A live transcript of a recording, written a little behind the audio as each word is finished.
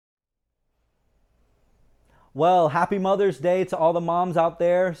Well, happy Mother's Day to all the moms out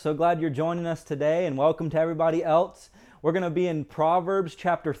there. So glad you're joining us today, and welcome to everybody else. We're going to be in Proverbs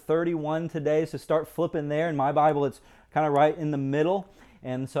chapter 31 today, so start flipping there. In my Bible, it's kind of right in the middle.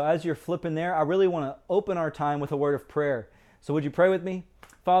 And so as you're flipping there, I really want to open our time with a word of prayer. So would you pray with me?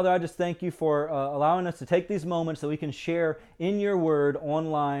 Father, I just thank you for allowing us to take these moments so we can share in your word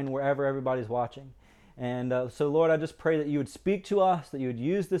online wherever everybody's watching. And so, Lord, I just pray that you would speak to us, that you would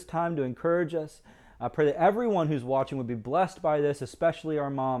use this time to encourage us. I pray that everyone who's watching would be blessed by this, especially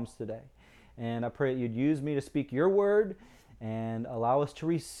our moms today. And I pray that you'd use me to speak your word and allow us to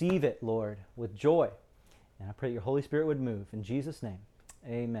receive it, Lord, with joy. And I pray that your Holy Spirit would move. In Jesus' name,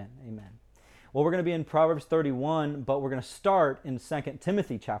 amen. Amen. Well, we're going to be in Proverbs 31, but we're going to start in 2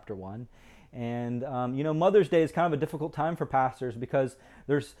 Timothy chapter 1. And, Mother's Day is kind of a difficult time for pastors because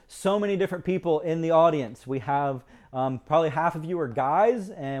there's so many different people in the audience. We have probably half of you are guys,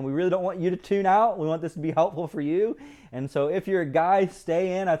 and we really don't want you to tune out. We want this to be helpful for you. And so if you're a guy,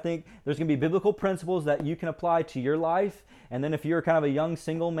 stay in. I think there's going to be biblical principles that you can apply to your life. And then if you're kind of a young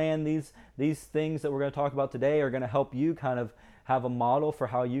single man, these things that we're going to talk about today are going to help you kind of have a model for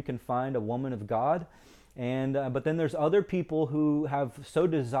how you can find a woman of God. And but then there's other people who have so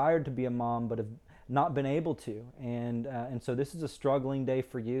desired to be a mom but have not been able to, and so this is a struggling day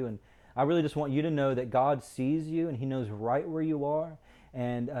for you. And I really just want you to know that God sees you and He knows right where you are,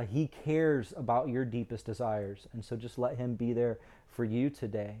 and He cares about your deepest desires. And so just let Him be there for you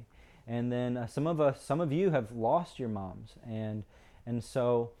today. And then some of you have lost your moms, and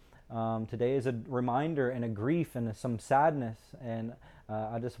so today is a reminder and a grief and some sadness. And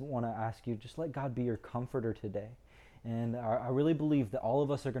I just want to ask you, just let God be your comforter today. And I really believe that all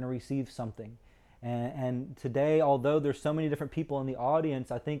of us are going to receive something. And today, although there's so many different people in the audience,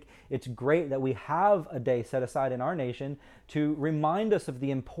 I think it's great that we have a day set aside in our nation to remind us of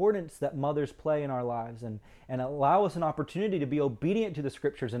the importance that mothers play in our lives, and allow us an opportunity to be obedient to the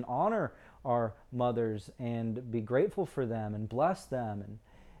scriptures and honor our mothers and be grateful for them and bless them.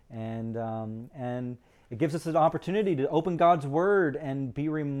 And it gives us an opportunity to open God's Word and be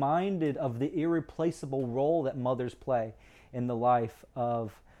reminded of the irreplaceable role that mothers play in the life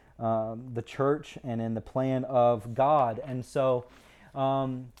of the church and in the plan of God. And so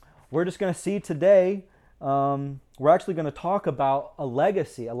we're just going to see today, we're actually going to talk about a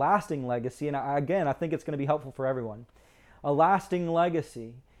legacy, a lasting legacy. And I think it's going to be helpful for everyone. A lasting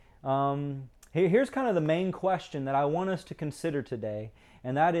legacy. Here's kind of the main question that I want us to consider today,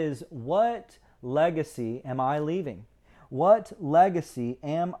 and that is, what legacy am I leaving? What legacy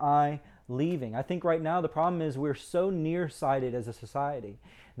am I leaving? I think right now the problem is we're so nearsighted as a society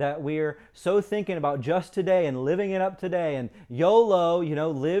that we're so thinking about just today and living it up today and YOLO,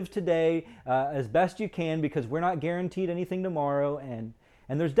 live today as best you can, because we're not guaranteed anything tomorrow. And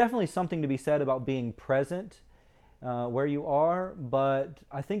there's definitely something to be said about being present where you are, but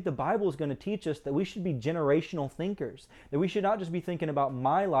I think the Bible is going to teach us that we should be generational thinkers, that we should not just be thinking about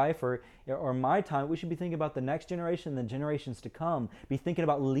my life or my time. We should be thinking about the next generation, the generations to come, be thinking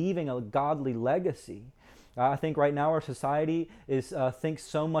about leaving a godly legacy. I think right now our society thinks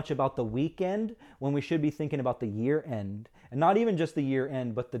so much about the weekend when we should be thinking about the year end. And not even just the year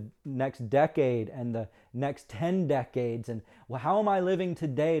end, but the next decade and the next 10 decades. And how am I living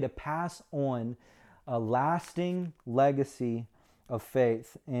today to pass on a lasting legacy of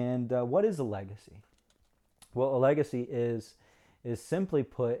faith? And what is a legacy? Well, a legacy is simply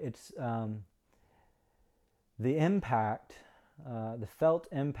put, it's the impact, the felt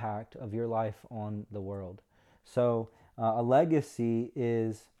impact of your life on the world. So a legacy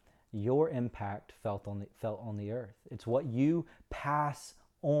is your impact felt on the earth. It's what you pass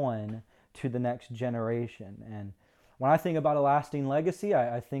on to the next generation. And when I think about a lasting legacy,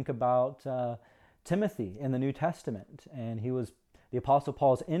 I think about Timothy in the New Testament, and he was the Apostle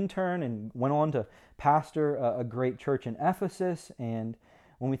Paul's intern and went on to pastor a great church in Ephesus. And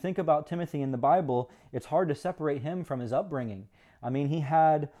when we think about Timothy in the Bible, it's hard to separate him from his upbringing. I mean, he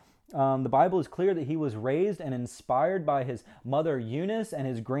had, the Bible is clear that he was raised and inspired by his mother Eunice and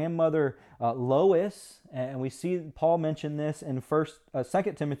his grandmother Lois. And we see Paul mention this in 2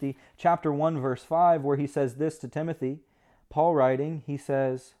 Timothy chapter 1, verse 5, where he says this to Timothy. Paul writing, he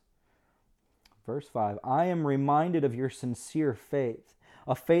says, verse 5, I am reminded of your sincere faith,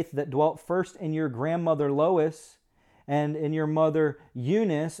 a faith that dwelt first in your grandmother Lois and in your mother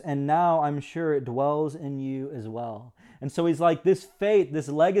Eunice, and now I'm sure it dwells in you as well. And so he's like, this faith, this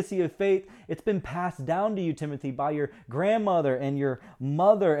legacy of faith, it's been passed down to you, Timothy, by your grandmother and your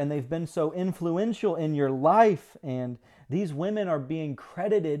mother, and they've been so influential in your life. And these women are being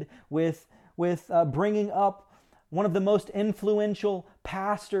credited with bringing up one of the most influential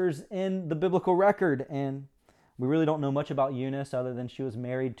pastors in the biblical record. And We really don't know much about Eunice other than she was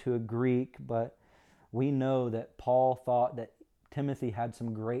married to a Greek, but we know that Paul thought that Timothy had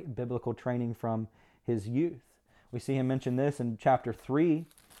some great biblical training from his youth. We see him mention this in chapter 3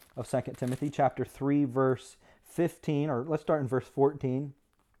 of 2 Timothy, chapter 3, verse 15, or let's start in verse 14,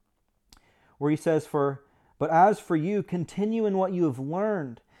 where he says, But as for you, continue in what you have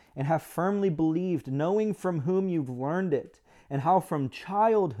learned and have firmly believed, knowing from whom you've learned it, and how from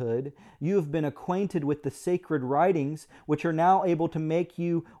childhood you have been acquainted with the sacred writings, which are now able to make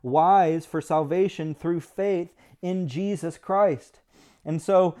you wise for salvation through faith in Jesus Christ. And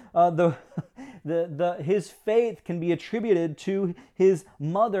so his faith can be attributed to his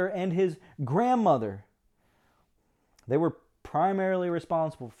mother and his grandmother. They were primarily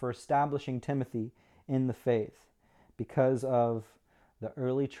responsible for establishing Timothy in the faith because of the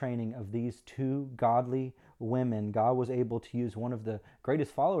early training of these two godly women. God was able to use one of the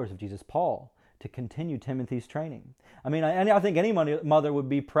greatest followers of Jesus, Paul, to continue Timothy's training. I mean, I think any mother would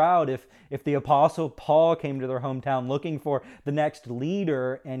be proud if the Apostle Paul came to their hometown looking for the next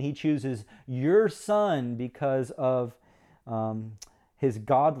leader and he chooses your son because of his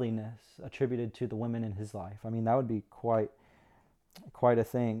godliness attributed to the women in his life. I mean, that would be quite a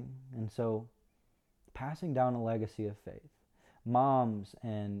thing. And so, passing down a legacy of faith. Moms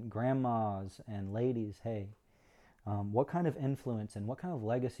and grandmas and ladies, hey, what kind of influence and what kind of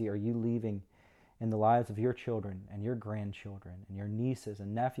legacy are you leaving in the lives of your children and your grandchildren and your nieces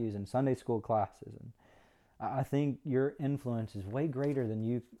and nephews and Sunday school classes? And I think your influence is way greater than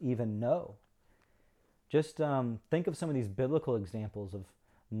you even know. Just think of some of these biblical examples of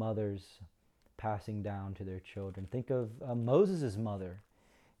mothers passing down to their children. Think of Moses' mother,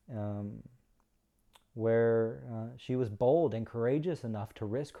 where she was bold and courageous enough to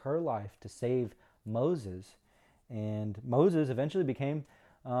risk her life to save Moses. And Moses eventually became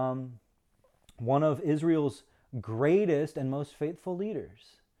one of Israel's greatest and most faithful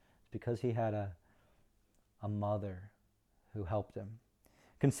leaders because he had a mother who helped him.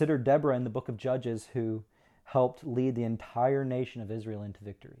 Consider Deborah in the book of Judges, who helped lead the entire nation of Israel into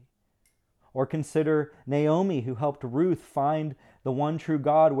victory. Or consider Naomi, who helped Ruth find the one true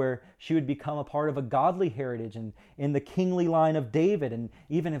God, where she would become a part of a godly heritage and in the kingly line of David, and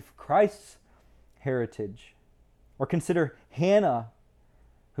even of Christ's heritage. Or consider Hannah,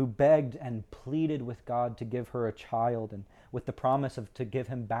 who begged and pleaded with God to give her a child, and with the promise to give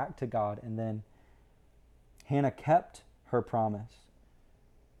him back to God. And then Hannah kept her promise.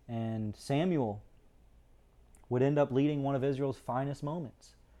 And Samuel would end up leading one of Israel's finest moments.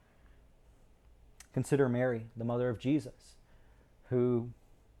 Consider Mary, the mother of Jesus, who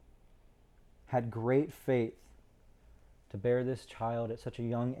had great faith to bear this child at such a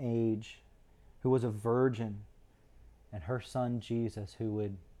young age, who was a virgin, and her son Jesus, who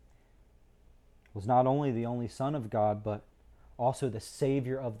was not only the only Son of God, but also the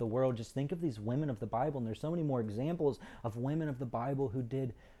Savior of the world. Just think of these women of the Bible, and there's so many more examples of women of the Bible who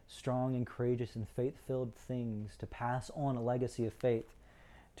did strong and courageous and faith-filled things to pass on a legacy of faith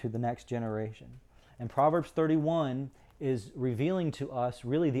to the next generation. And Proverbs 31 is revealing to us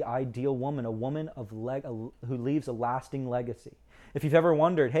really the ideal woman, a woman who leaves a lasting legacy. If you've ever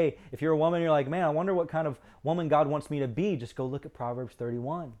wondered, hey, if you're a woman, you're like, man, I wonder what kind of woman God wants me to be, just go look at Proverbs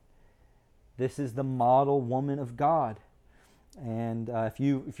 31. This is the model woman of God. And if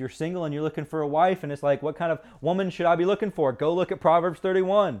you're single and you're looking for a wife, and it's like, what kind of woman should I be looking for? Go look at Proverbs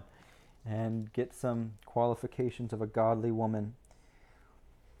 31 and get some qualifications of a godly woman.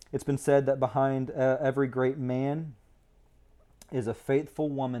 It's been said that behind every great man is a faithful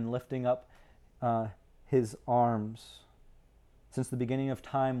woman lifting up his arms. Since the beginning of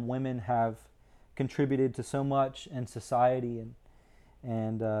time, women have contributed to so much in society,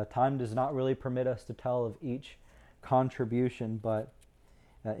 and time does not really permit us to tell of each contribution, but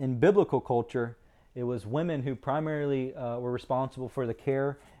in biblical culture, it was women who primarily were responsible for the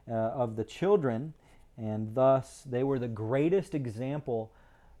care of the children, and thus they were the greatest example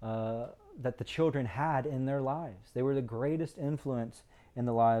that the children had in their lives. They were the greatest influence in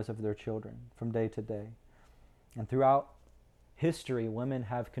the lives of their children from day to day. And throughout history, women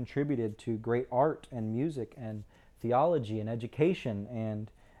have contributed to great art and music and theology and education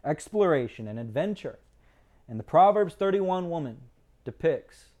and exploration and adventure. And the Proverbs 31 woman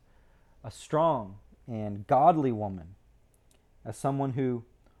depicts a strong and godly woman as someone who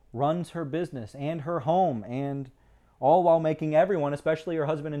runs her business and her home, and all while making everyone, especially her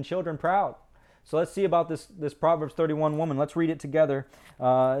husband and children, proud. So let's see about this Proverbs 31 woman. Let's read it together.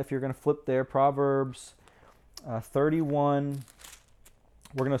 If you're going to flip there, Proverbs 31,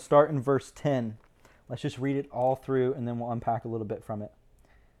 we're going to start in verse 10. Let's just read it all through, and then we'll unpack a little bit from it.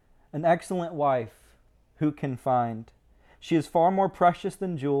 An excellent wife who can find? She is far more precious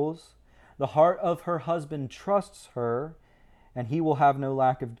than jewels. The heart of her husband trusts her, and he will have no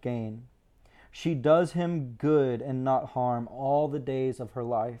lack of gain. She does him good and not harm all the days of her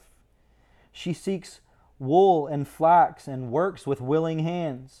life. She seeks wool and flax and works with willing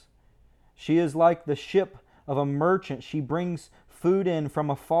hands. She is like the ship of a merchant. She brings food in from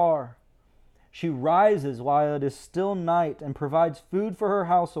afar. She rises while it is still night and provides food for her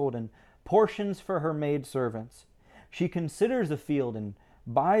household and portions for her maidservants. She considers a field and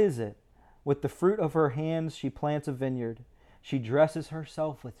buys it. With the fruit of her hands she plants a vineyard. She dresses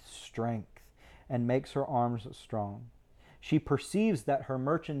herself with strength and makes her arms strong. She perceives that her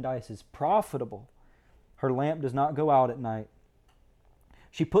merchandise is profitable. Her lamp does not go out at night.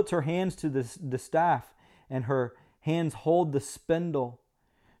 She puts her hands to the staff, and her hands hold the spindle.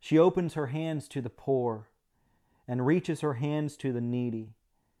 She opens her hands to the poor and reaches her hands to the needy.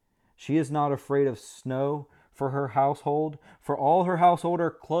 She is not afraid of snow for her household, for all her household are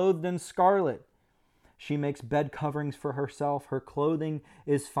clothed in scarlet. She makes bed coverings for herself. Her clothing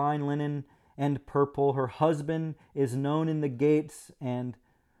is fine linen and purple. Her husband is known in the gates, and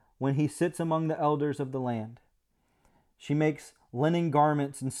when he sits among the elders of the land. She makes linen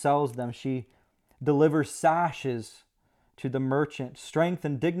garments and sells them. She delivers sashes to the merchant. Strength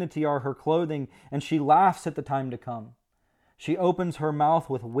and dignity are her clothing, and she laughs at the time to come. She opens her mouth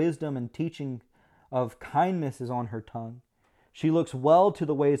with wisdom, and teaching of kindness is on her tongue. She looks well to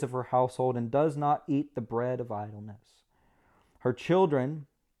the ways of her household and does not eat the bread of idleness. Her children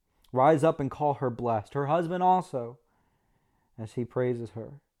rise up and call her blessed, her husband also, as he praises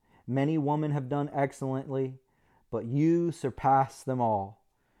her. Many women have done excellently, but you surpass them all.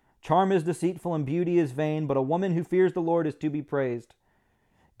 Charm is deceitful and beauty is vain, but a woman who fears the Lord is to be praised.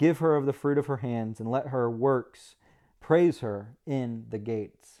 Give her of the fruit of her hands, and let her works praise her in the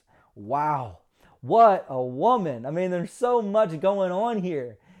gates. Wow, what a woman. I mean, there's so much going on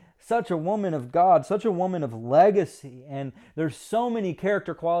here. Such a woman of God, such a woman of legacy. And there's so many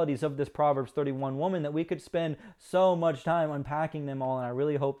character qualities of this Proverbs 31 woman that we could spend so much time unpacking them all. And I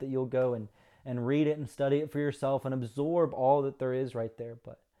really hope that you'll go and read it and study it for yourself and absorb all that there is right there.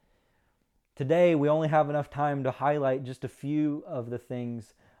 But today we only have enough time to highlight just a few of the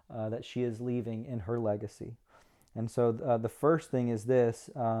things that she is leaving in her legacy. And so the first thing is this,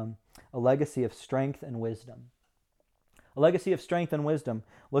 a legacy of strength and wisdom. A legacy of strength and wisdom.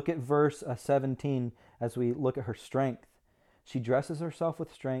 Look at verse 17 as we look at her strength. She dresses herself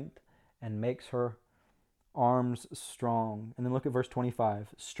with strength and makes her arms strong. And then look at verse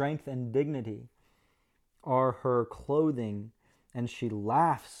 25. Strength and dignity are her clothing, and she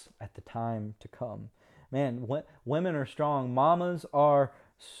laughs at the time to come. Man, women are strong. Mamas are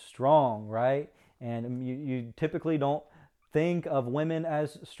strong, right? And you typically don't think of women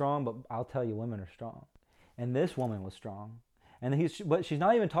as strong, but I'll tell you, women are strong. And this woman was strong. But she's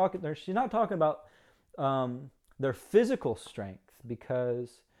not even talking. She's not talking about their physical strength,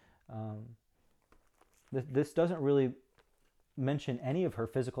 because this doesn't really mention any of her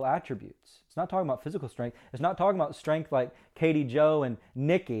physical attributes. It's not talking about physical strength. It's not talking about strength like Katie Jo and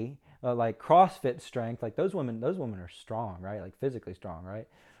Nikki, like CrossFit strength. Like those women are strong, right? Like physically strong, right?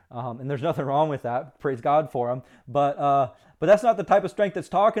 And there's nothing wrong with that. Praise God for them. But that's not the type of strength it's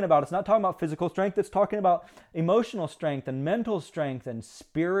talking about. It's not talking about physical strength. It's talking about emotional strength and mental strength and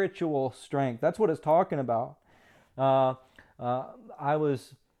spiritual strength. That's what it's talking about.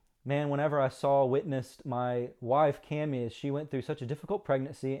 Whenever I witnessed my wife, Cammie, as she went through such a difficult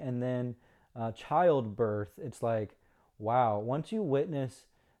pregnancy and then childbirth, it's like, wow, once you witness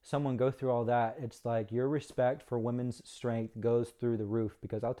someone go through all that, it's like your respect for women's strength goes through the roof.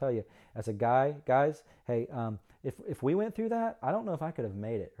 Because I'll tell you, as a guy, guys, hey, if we went through that, I don't know if I could have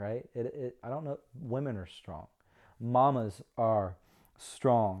made it, right? I don't know. Women are strong. Mamas are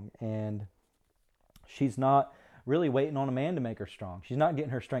strong. And she's not really waiting on a man to make her strong. She's not getting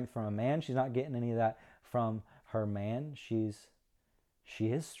her strength from a man. She's not getting any of that from her man. She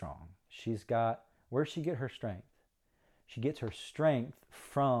is strong. Where does she get her strength? She gets her strength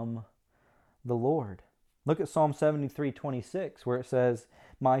from the Lord. Look at Psalm 73:26, where it says,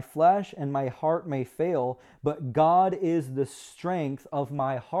 "My flesh and my heart may fail, but God is the strength of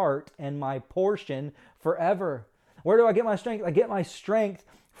my heart and my portion forever." Where do I get my strength? I get my strength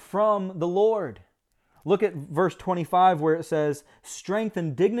from the Lord. Look at verse 25, where it says, "Strength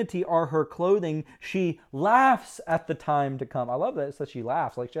and dignity are her clothing. She laughs at the time to come." I love that it says she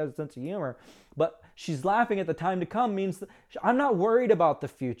laughs, like she has a sense of humor. But she's laughing at the time to come means that I'm not worried about the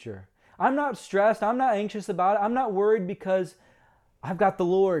future. I'm not stressed. I'm not anxious about it. I'm not worried because I've got the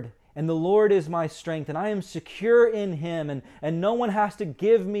Lord, And the Lord is my strength, and I am secure in Him, and no one has to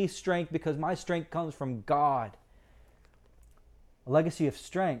give me strength because my strength comes from God. A legacy of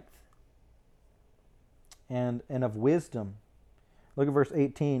strength and of wisdom. Look at verse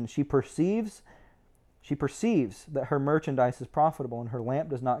 18. She perceives that her merchandise is profitable, and her lamp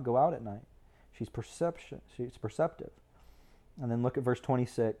does not go out at night. She's perceptive. And then look at verse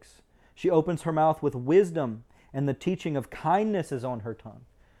 26. She opens her mouth with wisdom, and the teaching of kindness is on her tongue.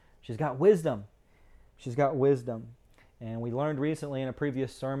 She's got wisdom. She's got wisdom. And we learned recently in a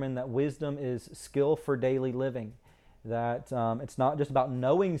previous sermon that wisdom is skill for daily living. That it's not just about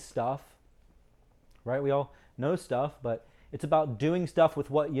knowing stuff, right? We all know stuff, but it's about doing stuff with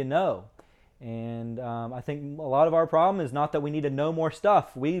what you know. And I think a lot of our problem is not that we need to know more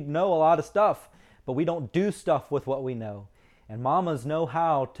stuff. We know a lot of stuff, but we don't do stuff with what we know. And mamas know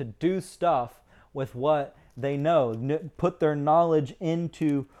how to do stuff with what they know, put their knowledge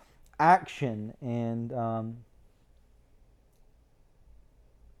into action. And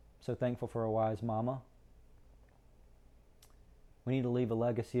so thankful for a wise mama. We need to leave a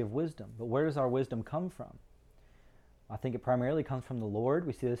legacy of wisdom. But where does our wisdom come from? I think it primarily comes from the Lord.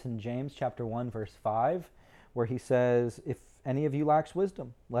 We see this in James chapter 1, verse 5, where he says, if any of you lacks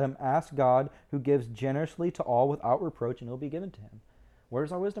wisdom, let him ask God, who gives generously to all without reproach, and it will be given to him. Where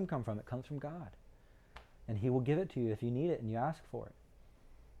does our wisdom come from? It comes from God. And he will give it to you if you need it and you ask for it.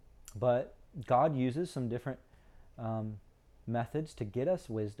 But God uses some different methods to get us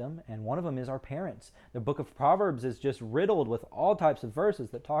wisdom, and one of them is our parents. The book of Proverbs is just riddled with all types of verses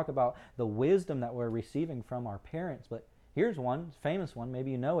that talk about the wisdom that we're receiving from our parents. But here's one, famous one,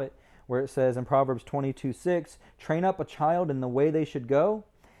 maybe you know it, where it says in Proverbs 22:6, train up a child in the way they should go,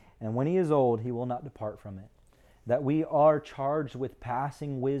 and when he is old, he will not depart from it. That we are charged with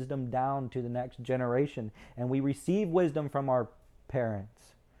passing wisdom down to the next generation, and we receive wisdom from our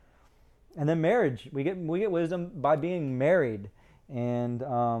parents. And then marriage, we get wisdom by being married, and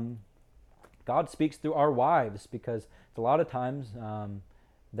God speaks through our wives, because a lot of times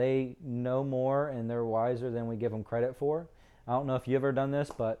they know more and they're wiser than we give them credit for. I don't know if you've ever done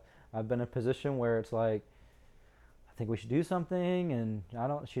this, but I've been in a position where it's like, I think we should do something, and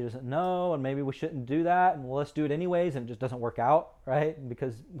she doesn't know, and maybe we shouldn't do that, and well, let's do it anyways, and it just doesn't work out, right?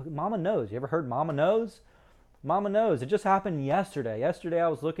 Because mama knows. You ever heard mama knows? Mama knows. It just happened yesterday. Yesterday I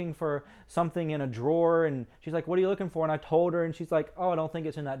was looking for something in a drawer, and she's like, what are you looking for? And I told her, and she's like, oh, I don't think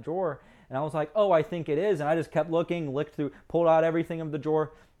it's in that drawer. And I was like, oh, I think it is. And I just kept looking, looked through, pulled out everything of the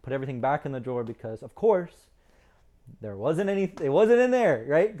drawer, put everything back in the drawer, because of course it wasn't in there,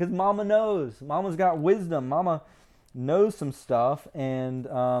 right? Because mama knows. Mama's got wisdom. Mama knows some stuff, and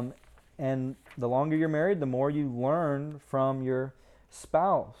the longer you're married, the more you learn from your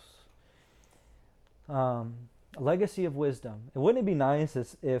spouse. A legacy of wisdom. Wouldn't it be nice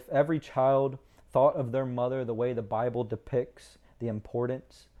if every child thought of their mother the way the Bible depicts the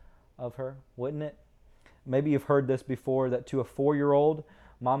importance of her? Wouldn't it? Maybe you've heard this before, that to a 4-year-old,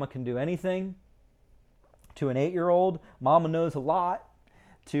 mama can do anything. To an 8-year-old, mama knows a lot.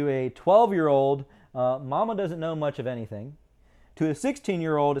 To a 12-year-old, mama doesn't know much of anything. To a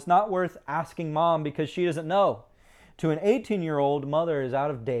 16-year-old, it's not worth asking mom because she doesn't know. To an 18-year-old, mother is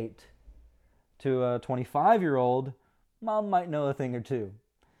out of date. To a 25-year-old, mom might know a thing or two.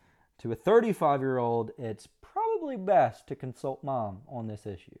 To a 35-year-old, it's probably best to consult mom on this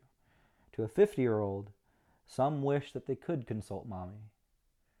issue. To a 50-year-old, some wish that they could consult mommy.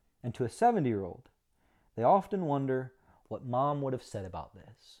 And to a 70-year-old, they often wonder what mom would have said about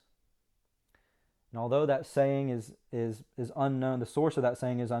this. And although that saying is unknown, the source of that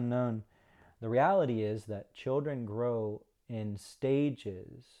saying is unknown, the reality is that children grow in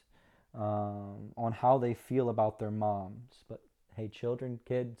stages on how they feel about their moms. But hey, children,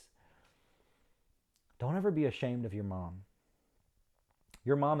 kids, don't ever be ashamed of your mom.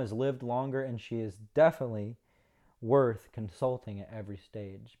 Your mom has lived longer, and she is definitely worth consulting at every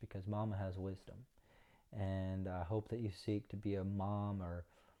stage, because mama has wisdom. And I hope that you seek to be a mom or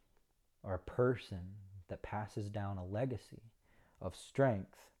a person that passes down a legacy of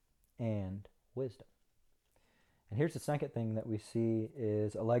strength and wisdom. And here's the second thing that we see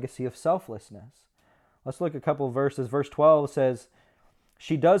is a legacy of selflessness. Let's look at a couple of verses. Verse 12 says,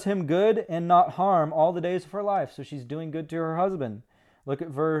 she does him good and not harm all the days of her life. So she's doing good to her husband. Look at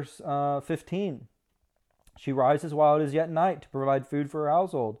verse 15. She rises while it is yet night to provide food for her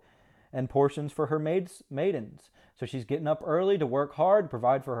household and portions for her maidens. So she's getting up early to work hard,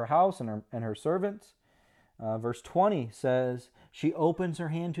 provide for her house and her servants. Verse 20 says, she opens her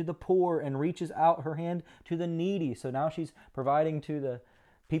hand to the poor and reaches out her hand to the needy. So now she's providing to the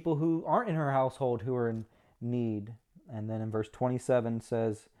people who aren't in her household who are in need. And then in verse 27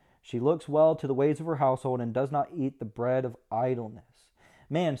 says, She looks well to the ways of her household and does not eat the bread of idleness.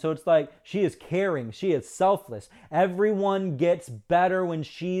 Man, so it's like she is caring. She is selfless. Everyone gets better when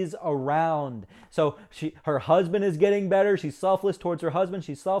she's around. So her husband is getting better. She's selfless towards her husband.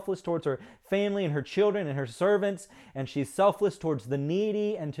 She's selfless towards her family and her children and her servants. And she's selfless towards the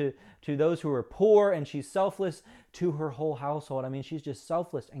needy and to those who are poor. And she's selfless to her whole household. I mean, she's just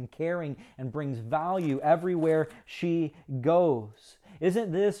selfless and caring and brings value everywhere she goes.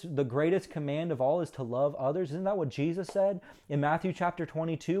 Isn't this the greatest command of all, is to love others? Isn't that what Jesus said in Matthew chapter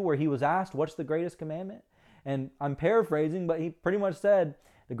 22, where he was asked, what's the greatest commandment? And I'm paraphrasing, but he pretty much said,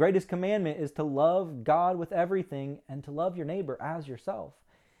 the greatest commandment is to love God with everything and to love your neighbor as yourself.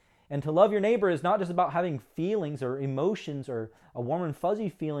 And to love your neighbor is not just about having feelings or emotions or a warm and fuzzy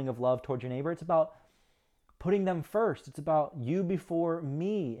feeling of love towards your neighbor. It's about putting them first. It's about you before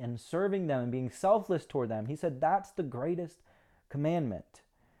me and serving them and being selfless toward them. He said that's the greatest commandment.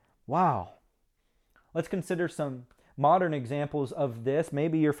 Wow. Let's consider some modern examples of this.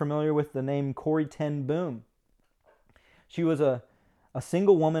 Maybe you're familiar with the name Corrie ten Boom. She was a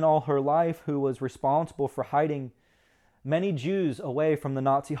single woman all her life who was responsible for hiding many Jews away from the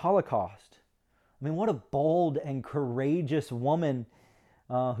Nazi Holocaust. I mean, what a bold and courageous woman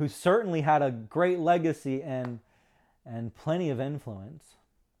who certainly had a great legacy and plenty of influence.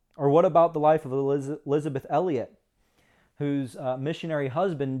 Or what about the life of Elizabeth Elliot, whose missionary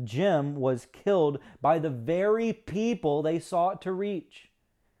husband, Jim, was killed by the very people they sought to reach.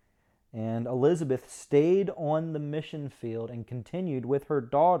 And Elizabeth stayed on the mission field and continued with her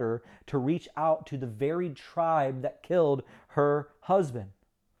daughter to reach out to the very tribe that killed her husband.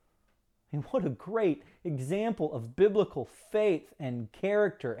 I mean, what a great example of biblical faith and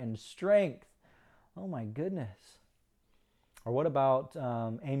character and strength. Oh my goodness. Or what about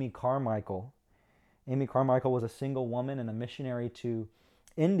Amy Carmichael? Amy Carmichael was a single woman and a missionary to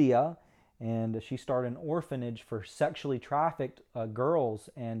India, and she started an orphanage for sexually trafficked girls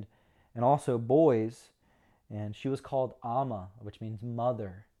and also boys, and she was called Amma, which means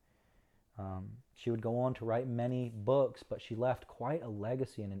mother. She would go on to write many books, but she left quite a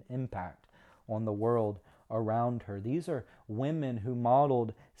legacy and an impact on the world around her. These are women who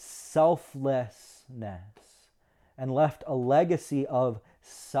modeled selflessness and left a legacy of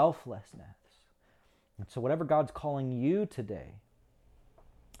selflessness. And so whatever God's calling you today,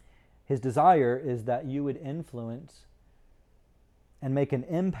 His desire is that you would influence and make an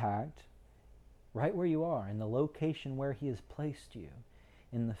impact right where you are, in the location where He has placed you,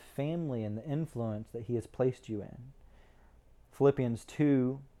 in the family and the influence that He has placed you in. Philippians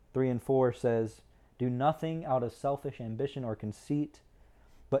 2:3-4 says, "Do nothing out of selfish ambition or conceit,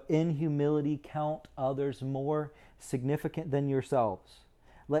 but in humility count others more significant than yourselves.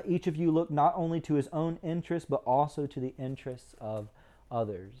 Let each of you look not only to his own interests, but also to the interests of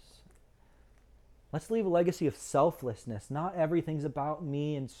others." Let's leave a legacy of selflessness. Not everything's about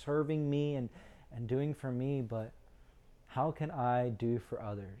me and serving me and doing for me, but how can I do for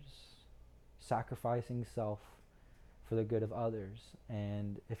others? Sacrificing self for the good of others.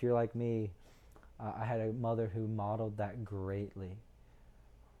 And if you're like me, I had a mother who modeled that greatly.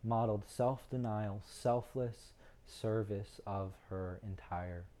 Modeled self-denial, selfless service of her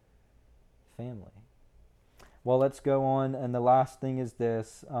entire family. Well, let's go on, and the last thing is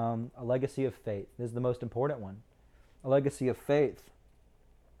this, a legacy of faith. This is the most important one. A legacy of faith.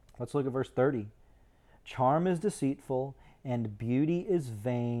 Let's look at verse 30. "Charm is deceitful, and beauty is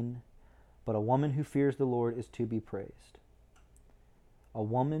vain, but a woman who fears the Lord is to be praised." A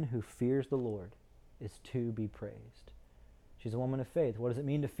woman who fears the Lord is to be praised. She's a woman of faith. What does it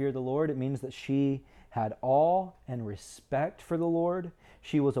mean to fear the Lord? It means that she had awe and respect for the Lord.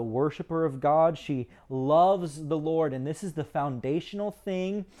 She was a worshiper of God. She loves the Lord. And this is the foundational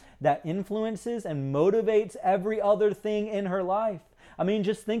thing that influences and motivates every other thing in her life. I mean,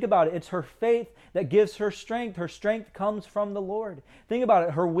 just think about it. It's her faith that gives her strength. Her strength comes from the Lord. Think about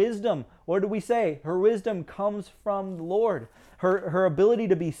it. Her wisdom, what do we say? Her wisdom comes from the Lord. Her ability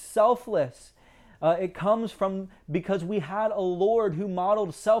to be selfless, it comes from because we had a Lord who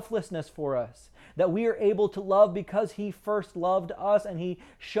modeled selflessness for us, that we are able to love because He first loved us and He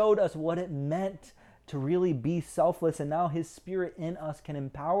showed us what it meant to really be selfless, and now His Spirit in us can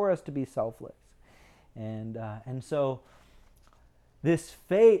empower us to be selfless. And so this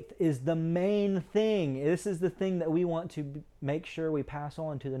faith is the main thing. This is the thing that we want to make sure we pass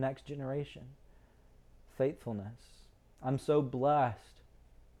on to the next generation. Faithfulness. I'm so blessed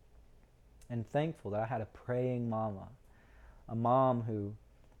and thankful that I had a praying mama, a mom who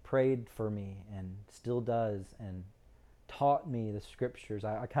prayed for me and still does and taught me the scriptures.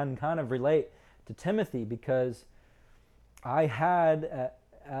 I can kind of relate to Timothy because I had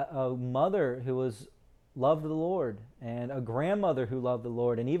a mother who loved the Lord, and a grandmother who loved the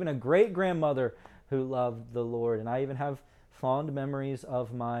Lord, and even a great-grandmother who loved the Lord. And I even have fond memories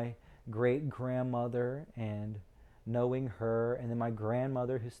of my great-grandmother and knowing her, and then my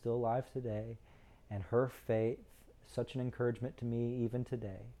grandmother who's still alive today, and her faith, such an encouragement to me even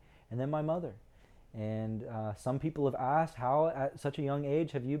today. And then my mother. And some people have asked, how at such a young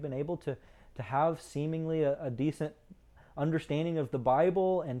age have you been able to have seemingly a decent understanding of the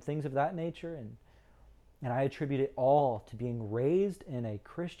Bible and things of that nature? And I attribute it all to being raised in a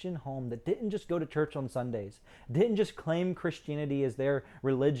Christian home that didn't just go to church on Sundays, didn't just claim Christianity as their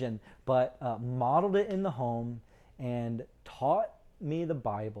religion, but modeled it in the home and taught me the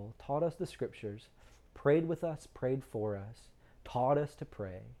Bible, taught us the scriptures, prayed with us, prayed for us, taught us to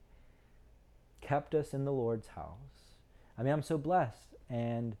pray, kept us in the Lord's house. I mean, I'm so blessed,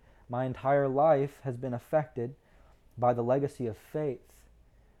 and my entire life has been affected by the legacy of faith.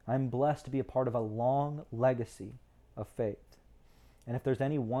 I'm blessed to be a part of a long legacy of faith. And if there's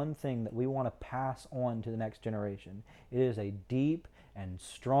any one thing that we want to pass on to the next generation, it is a deep and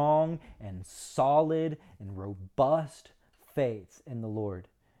strong and solid and robust faith in the Lord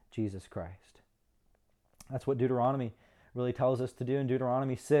Jesus Christ. That's what Deuteronomy really tells us to do. In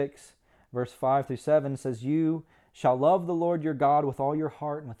Deuteronomy 6, verse 5 through 7 says, "You shall love the Lord your God with all your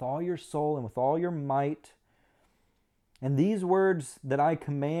heart and with all your soul and with all your might. And these words that I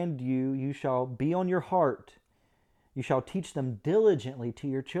command you, you shall be on your heart. You shall teach them diligently to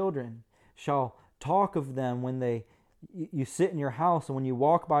your children, shall talk of them when you sit in your house and when you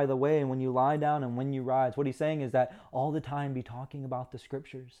walk by the way and when you lie down and when you rise." What he's saying is that all the time be talking about the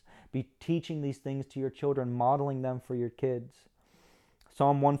scriptures. Be teaching these things to your children, modeling them for your kids.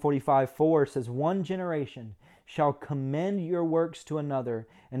 Psalm 145:4 says, "One generation shall commend your works to another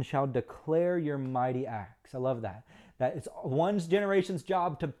and shall declare your mighty acts." I love that. That it's one generation's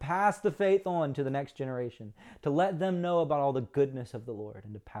job to pass the faith on to the next generation, to let them know about all the goodness of the Lord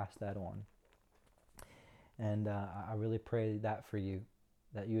and to pass that on. And I really pray that for you,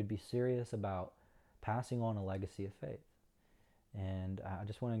 that you would be serious about passing on a legacy of faith. And I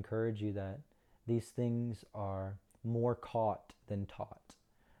just want to encourage you that these things are more caught than taught,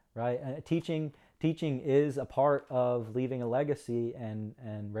 right? And teaching is a part of leaving a legacy and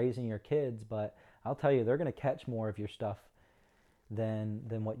raising your kids, but I'll tell you, they're going to catch more of your stuff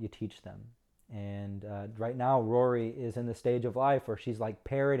than what you teach them. And right now, Rory is in the stage of life where she's like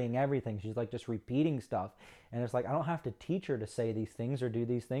parroting everything. She's like just repeating stuff. And it's like, I don't have to teach her to say these things or do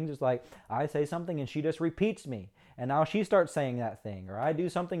these things. It's like I say something and she just repeats me. And now she starts saying that thing. Or I do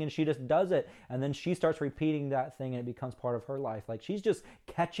something and she just does it. And then she starts repeating that thing and it becomes part of her life. Like she's just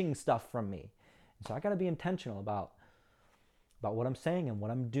catching stuff from me. And so I got to be intentional about what I'm saying and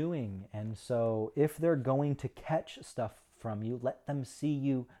what I'm doing. And so if they're going to catch stuff from you, let them see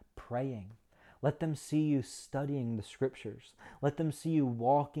you praying. Let them see you studying the scriptures. Let them see you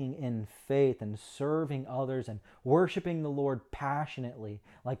walking in faith and serving others and worshiping the Lord passionately.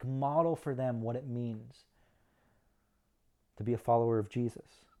 Like model for them what it means to be a follower of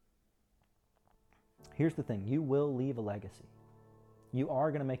Jesus. Here's the thing. You will leave a legacy. You are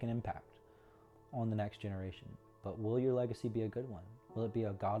going to make an impact on the next generation. But will your legacy be a good one? Will it be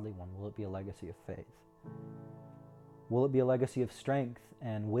a godly one? Will it be a legacy of faith? Will it be a legacy of strength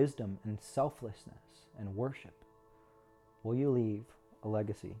and wisdom and selflessness and worship? Will you leave a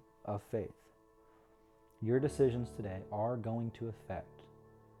legacy of faith? Your decisions today are going to affect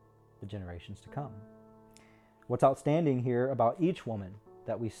the generations to come. What's outstanding here about each woman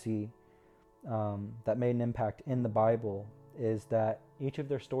that we see that made an impact in the Bible is that each of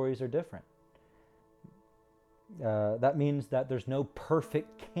their stories are different. That means that there's no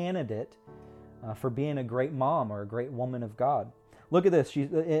perfect candidate for being a great mom or a great woman of God. Look at this.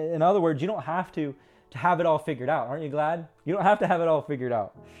 In other words, you don't have to have it all figured out. Aren't you glad? You don't have to have it all figured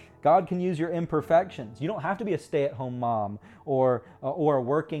out. God can use your imperfections. You don't have to be a stay-at-home mom or a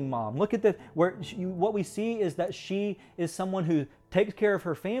working mom. Look at this. What we see is that she is someone who takes care of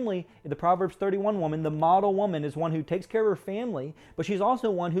her family. The Proverbs 31 woman, the model woman, is one who takes care of her family, but she's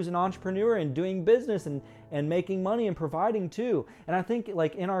also one who's an entrepreneur and doing business and making money and providing too. And I think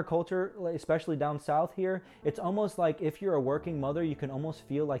like in our culture, especially down south here, it's almost like if you're a working mother, you can almost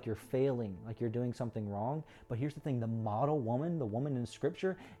feel like you're failing, like you're doing something wrong. But here's the thing, the model woman, the woman in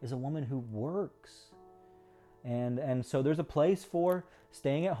Scripture, is a woman who works. And so there's a place for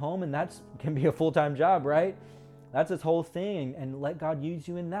staying at home, and that can be a full-time job, right? That's its whole thing, and let God use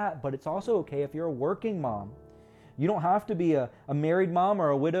you in that. But it's also okay if you're a working mom. You don't have to be a married mom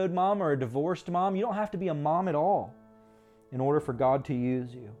or a widowed mom or a divorced mom. You don't have to be a mom at all in order for God to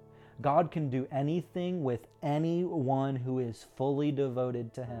use you. God can do anything with anyone who is fully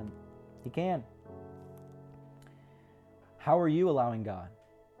devoted to Him. He can. How are you allowing God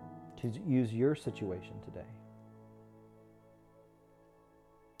to use your situation today?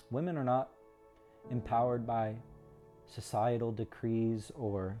 Women are not empowered by societal decrees,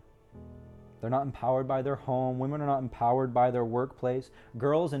 or they're not empowered by their home. Women are not empowered by their workplace.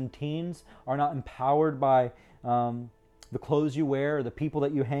 Girls and teens are not empowered by the clothes you wear or the people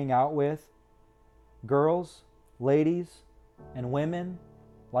that you hang out with. Girls, ladies, and women,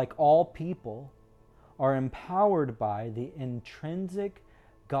 like all people, are empowered by the intrinsic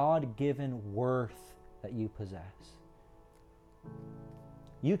God-given worth that you possess.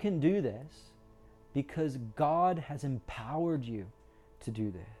 You can do this because God has empowered you to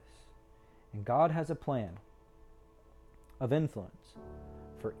do this. And God has a plan of influence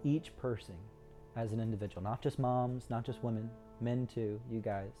for each person as an individual. Not just moms, not just women, men too, you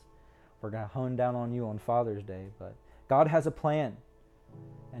guys. We're going to hone down on you on Father's Day, but God has a plan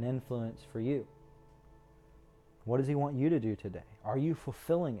and influence for you. What does He want you to do today? Are you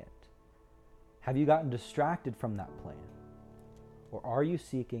fulfilling it? Have you gotten distracted from that plan? Or are you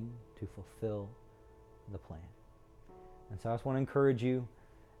seeking to fulfill the plan? And so I just want to encourage you,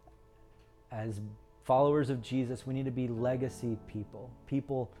 as followers of Jesus, we need to be legacy people.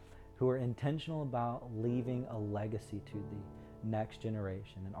 People who are intentional about leaving a legacy to the next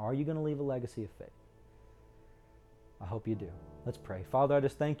generation. And are you going to leave a legacy of faith? I hope you do. Let's pray. Father, I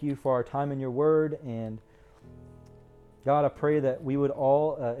just thank you for our time in your word. And God, I pray that we would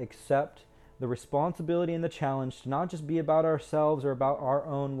all accept the responsibility and the challenge to not just be about ourselves or about our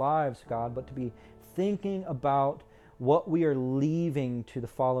own lives, God, but to be thinking about what we are leaving to the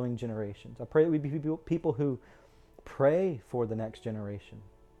following generations. I pray that we be people who pray for the next generation,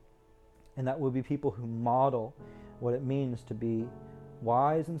 and that we'll be people who model what it means to be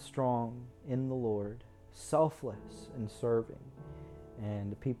wise and strong in the Lord, selfless in serving,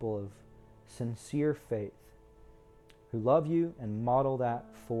 and people of sincere faith who love you and model that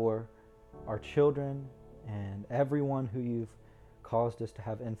for our children and everyone who you've caused us to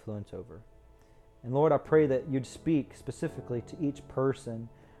have influence over. And Lord, I pray that you'd speak specifically to each person,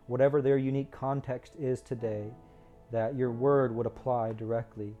 whatever their unique context is today, that your word would apply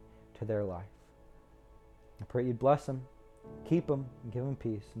directly to their life. I pray you'd bless them, keep them, and give them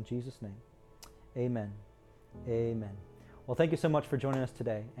peace. In Jesus' name, amen. Amen. Well, thank you so much for joining us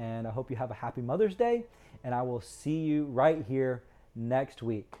today, and I hope you have a happy Mother's Day, and I will see you right here next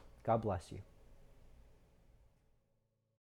week. God bless you.